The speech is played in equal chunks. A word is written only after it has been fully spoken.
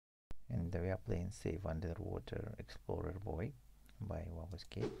And we are playing Save Underwater Explorer Boy by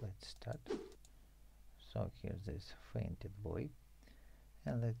WOWEscape. Let's start. So here's this fainted boy,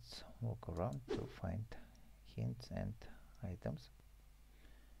 and let's walk around to find hints and items.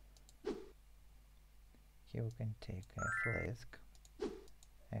 Here we can take a flask,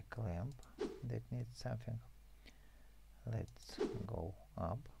 a clamp that needs something. Let's go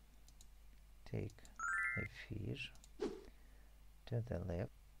up, take a fish to the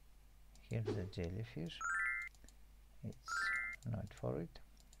left. Here's a jellyfish, it's not for it,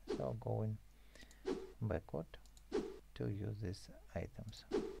 so going backward to use these items.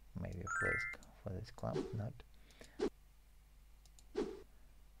 Maybe a flask for this clamp, not.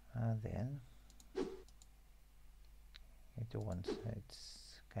 And then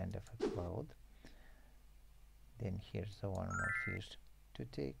it's kind of a cloud. Then here's the one more fish to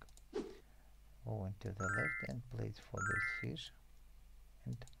take. Going to the left and place for this fish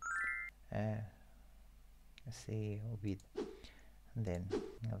and see a bit. Then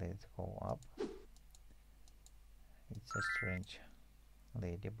let's go up. It's a strange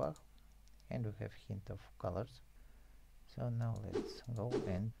ladybug and we have hint of colors. So now let's go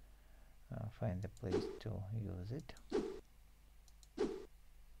and find a place to use it.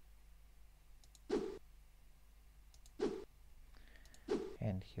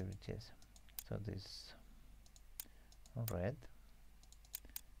 And here it is. So this red,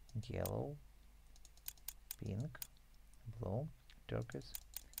 yellow, pink, blue, turquoise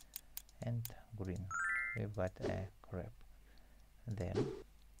and green. We've got a crab. Then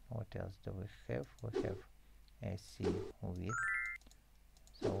what else do we have? We have a seaweed,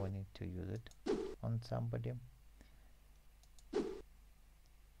 so we need to use it on somebody.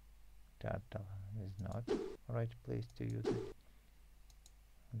 Turtle is not right place to use it.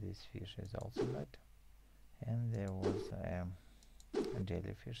 This fish is also not. And there was a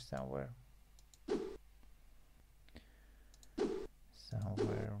jellyfish somewhere.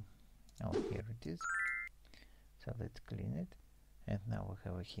 Oh, here it is. So let's clean it. And now we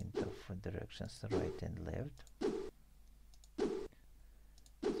have a hint of directions right and left.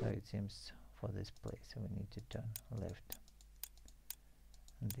 So it seems for this place we need to turn left.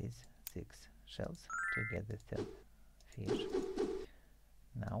 These 6 shells to get the third fish.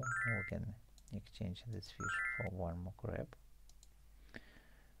 Now we can exchange this fish for one more crab.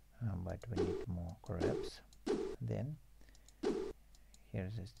 But we need more crabs. Then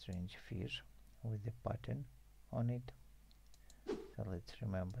here's a strange fish with a pattern on it. So let's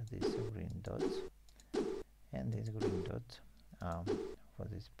remember these green dots, and these green dots are for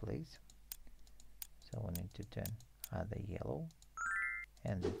this place. So we need to turn other yellow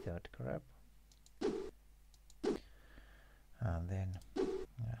and the third crab. And then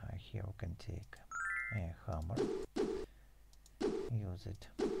here we can take a hammer, use it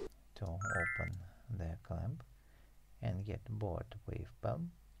to open the clamp and get board wave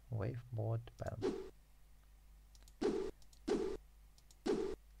palm, wave board palm.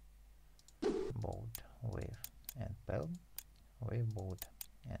 Board, wave and palm, wave board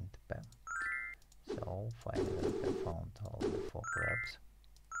and palm. So finally we have found all the 4 crabs.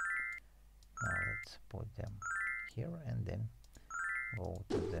 Now let's put them here and then go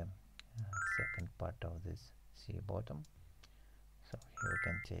to the second part of this sea bottom. So here we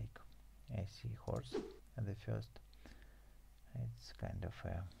can take a seahorse, and the first, it's kind of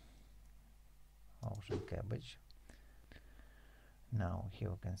a ocean cabbage. Now here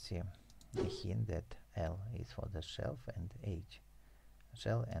we can see a hint that L is for the shell and H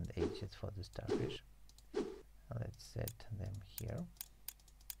is for the starfish. Let's set them here.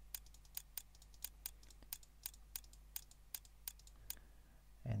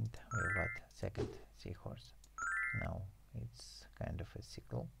 And we've got second seahorse. Now it's kind of a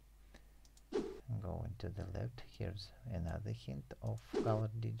sickle. Going to the left, here's another hint of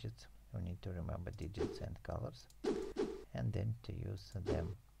colored digits. We need to remember digits and colors, and then to use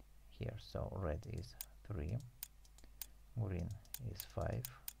them here. So red is 3, green is 5,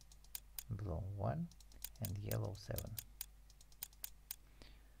 blue 1 and yellow 7.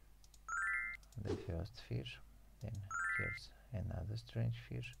 The first fish. Then here's another strange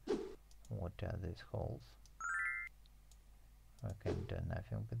fish. What are these holes? We can do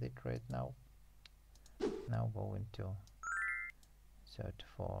nothing with it right now. Now going to search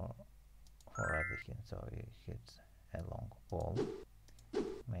for other hints. So it hits a long ball.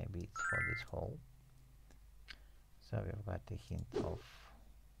 Maybe it's for this hole. So we've got a hint of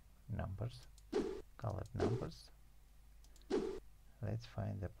numbers, colored numbers. Let's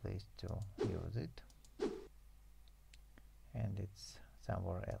find a place to use it. And it's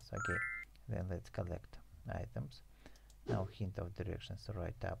somewhere else. Okay, then let's collect items. Now hint of directions: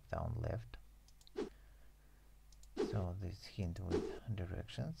 right, up, down, left. So this hint with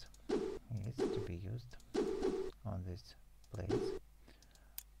directions is to be used on this place: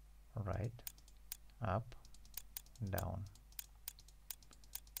 right, up, down,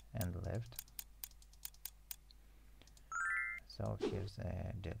 and left. So here's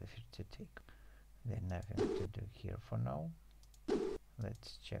a jellyfish to take. Then nothing to do here for now.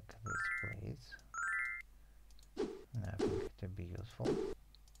 Let's check this place. Nothing to be useful.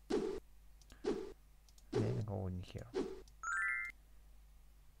 Then go in here.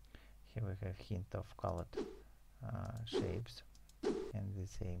 Here we have hint of colored shapes, and the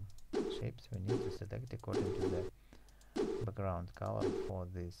same shapes we need to select according to the background color for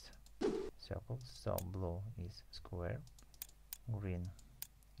these circles. So blue is square, green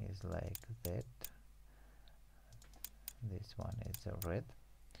is like that, this one is a red,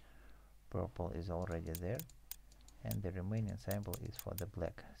 purple is already there, and the remaining symbol is for the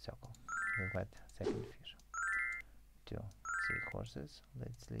black circle. We've got second fish. 2 seahorses.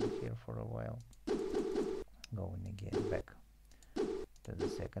 Let's leave here for a while. Going again back to the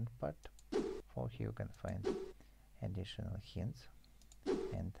second part. For here you can find additional hints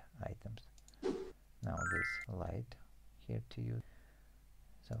and items. Now this light here to use.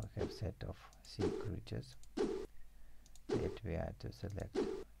 So we have set of sea creatures that we are to select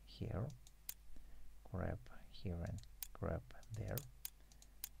here, grab here and grab there,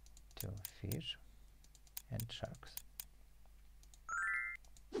 2 fish and sharks.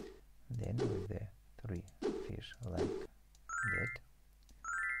 Then with the 3 fish like that,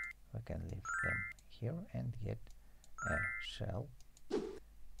 we can leave them here and get a shell.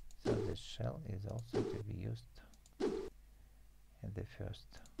 So this shell is also to be used in the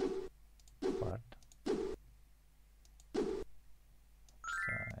first part.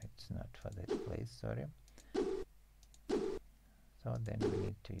 It's not for that place, sorry. So then we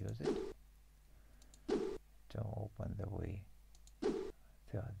need to use it to open the way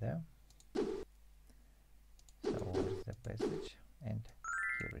further. So where's the passage? And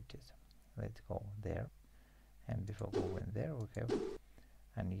here it is. Let's go there. And before going there we have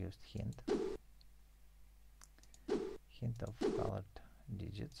unused hint of colored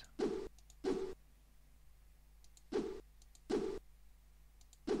digits.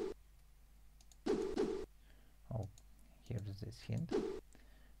 Oh, here is this hint.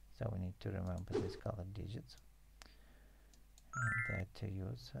 So we need to remember these colored digits and to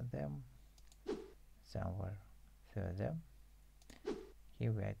use them somewhere further.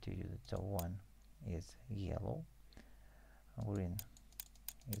 Here we have to use it. So 1 is yellow, green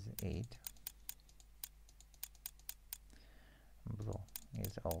is 8, blue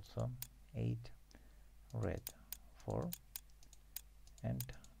is also 8, red 4, and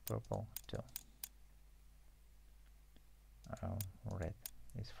purple 2. Red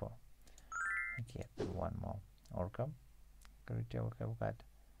is 4. Okay, then 1 more orca creature we have got.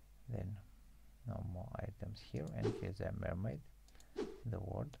 Then no more items here, and here's a mermaid, the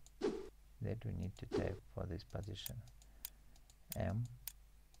word that we need to type for this position: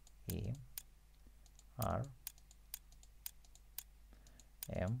 MERMAID.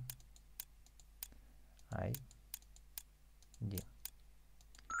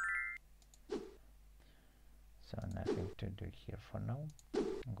 So nothing to do here for now.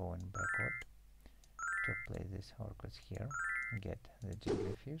 Going backward to place these orcas here, get the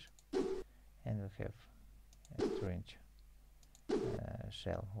jellyfish, and we have a strange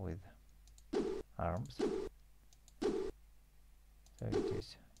shell with arms. So it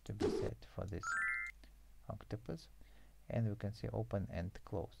is to be set for this octopus, and we can see open and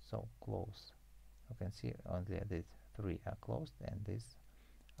close. So close, you can see only these 3 are closed and this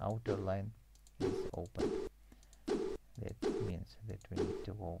outer line is open. That means that we need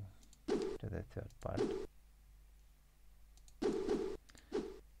to go to the third part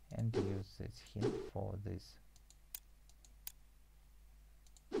and use this hint for this,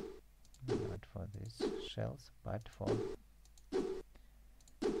 not for these shells, but for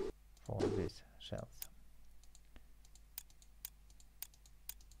these shells.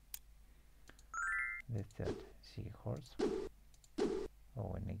 The third seahorse,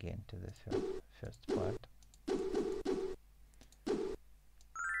 going again to the first part,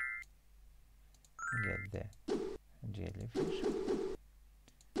 get the jellyfish,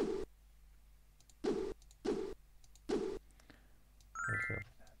 we have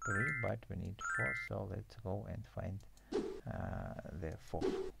 3 but we need 4, so let's go and find the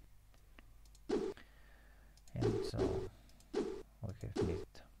 4th. And so we have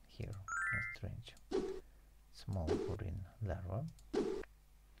missed here a strange small green larva.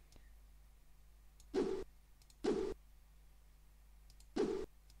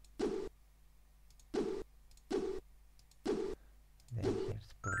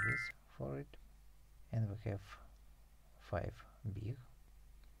 have five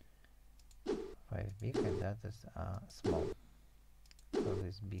big and others are small. So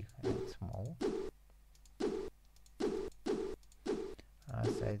this big and small are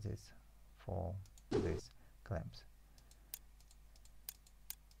sizes for these clamps.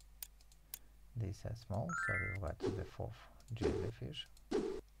 These are small, so we've got the fourth jellyfish.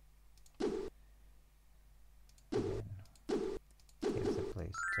 Then here's a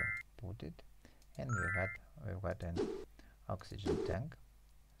place to put it, and we've got an oxygen tank.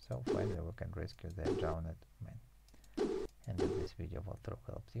 So finally we can rescue the drowned man. And if this video walkthrough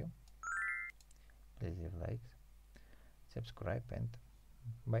helped you, please leave likes, subscribe, and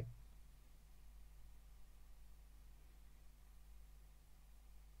bye.